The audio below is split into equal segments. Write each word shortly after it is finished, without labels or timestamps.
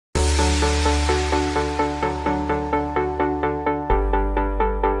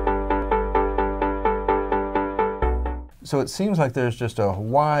So it seems like there's just a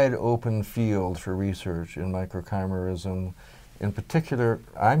wide open field for research in microchimerism. In particular,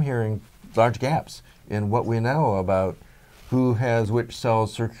 I'm hearing large gaps in what we know about who has which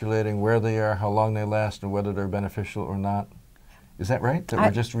cells circulating, where they are, how long they last, and whether they're beneficial or not. Is that right? That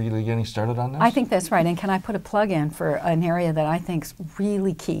we're just really getting started on this? I think that's right. And can I put a plug in for an area that I think is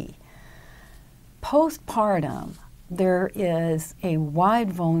really key? Postpartum, there is a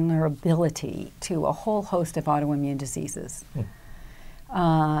wide vulnerability to a whole host of autoimmune diseases.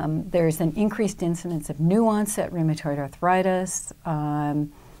 There's an increased incidence of new onset rheumatoid arthritis.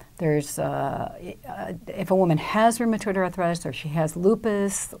 If a woman has rheumatoid arthritis, or she has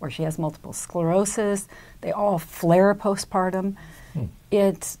lupus, or she has multiple sclerosis, they all flare postpartum.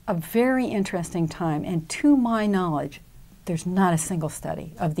 It's a very interesting time, and to my knowledge, there's not a single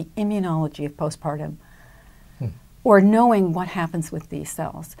study of the immunology of postpartum or knowing what happens with these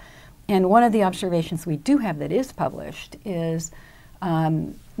cells. And one of the observations we do have that is published is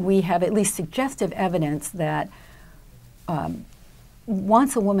we have at least suggestive evidence that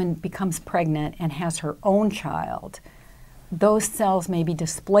once a woman becomes pregnant and has her own child, those cells may be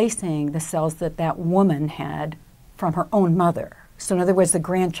displacing the cells that that woman had from her own mother. So in other words, the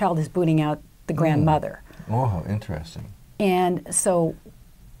grandchild is booting out the grandmother. Oh, how interesting. And so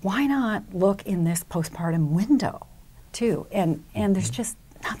why not look in this postpartum window too? And there's just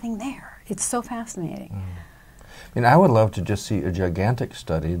nothing there. It's so fascinating. I mean, I would love to just see a gigantic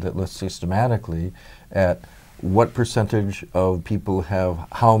study that looks systematically at what percentage of people have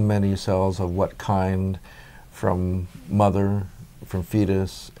how many cells of what kind from mother, from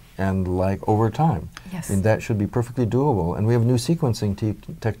fetus, and like over time. Yes. I mean, that should be perfectly doable. And we have new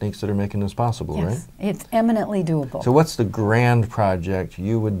sequencing techniques that are making this possible, right? Yes, it's eminently doable. So what's the grand project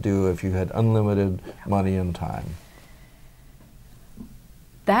you would do if you had unlimited money and time?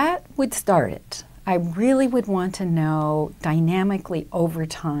 That would start it. I really would want to know dynamically over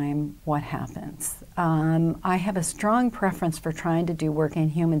time what happens. I have a strong preference for trying to do work in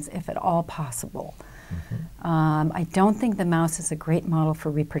humans if at all possible. I don't think the mouse is a great model for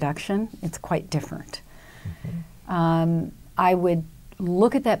reproduction. It's quite different. I would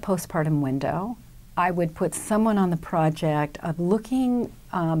look at that postpartum window. I would put someone on the project of looking,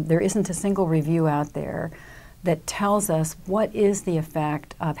 there isn't a single review out there that tells us what is the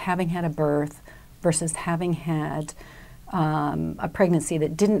effect of having had a birth versus having had a pregnancy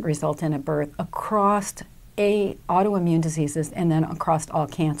that didn't result in a birth across autoimmune diseases and then across all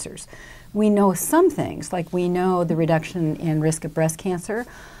cancers. We know some things, like we know the reduction in risk of breast cancer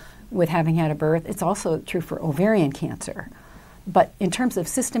with having had a birth. It's also true for ovarian cancer. But in terms of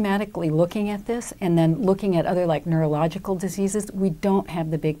systematically looking at this and then looking at other like neurological diseases, we don't have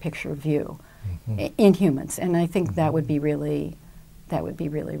the big picture view in humans. And I think that would be really,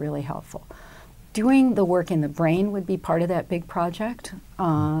 really helpful. Doing the work in the brain would be part of that big project.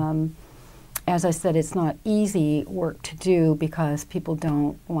 As I said, it's not easy work to do because people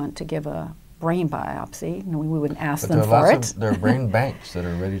don't want to give a brain biopsy. No, we wouldn't ask them for it. There are brain banks that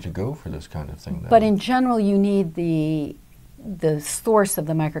are ready to go for this kind of thing. But in general, you need the source of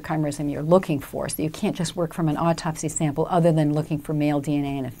the microchimerism you're looking for. So you can't just work from an autopsy sample other than looking for male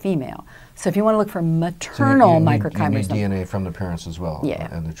DNA in a female. So if you want to look for maternal microchimerism. You need DNA from the parents as well,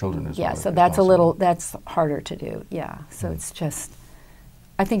 and the children as well. Yeah, so that's harder to do, So it's just,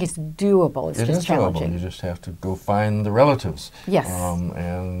 I think it's doable. It's just challenging. Doable. You just have to go find the relatives. Yes.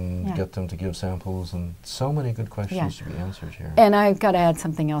 And get them to give samples, and so many good questions to be answered here. And I've got to add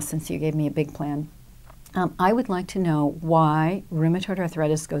something else since you gave me a big plan. I would like to know why rheumatoid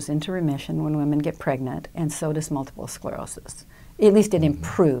arthritis goes into remission when women get pregnant, and so does multiple sclerosis. At least it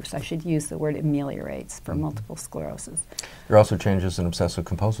improves. I should use the word ameliorates for multiple sclerosis. There are also changes in obsessive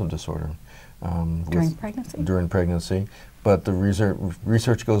compulsive disorder. During pregnancy? During pregnancy. But the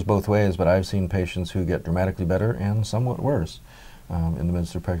research goes both ways, but I've seen patients who get dramatically better and somewhat worse in the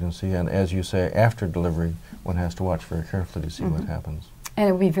midst of pregnancy. And as you say, after delivery, one has to watch very carefully to see what happens. And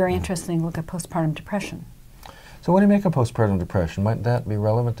it would be very interesting to look at postpartum depression. So what do you make of postpartum depression? Might that be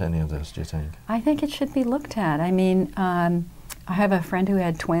relevant to any of this, do you think? I think it should be looked at. I mean, I have a friend who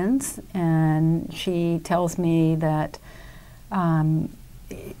had twins, and she tells me that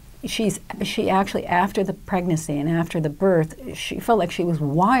she actually, after the pregnancy and after the birth, she felt like she was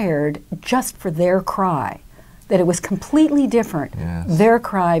wired just for their cry, that it was completely different, their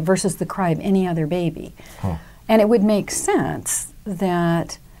cry versus the cry of any other baby. And it would make sense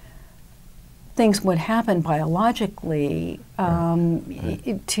that things would happen biologically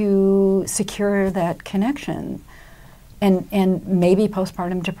to secure that connection. And maybe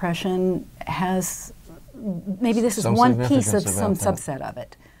postpartum depression has, maybe this is one piece of some subset of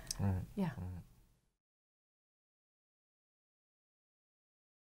it. Right. Yeah.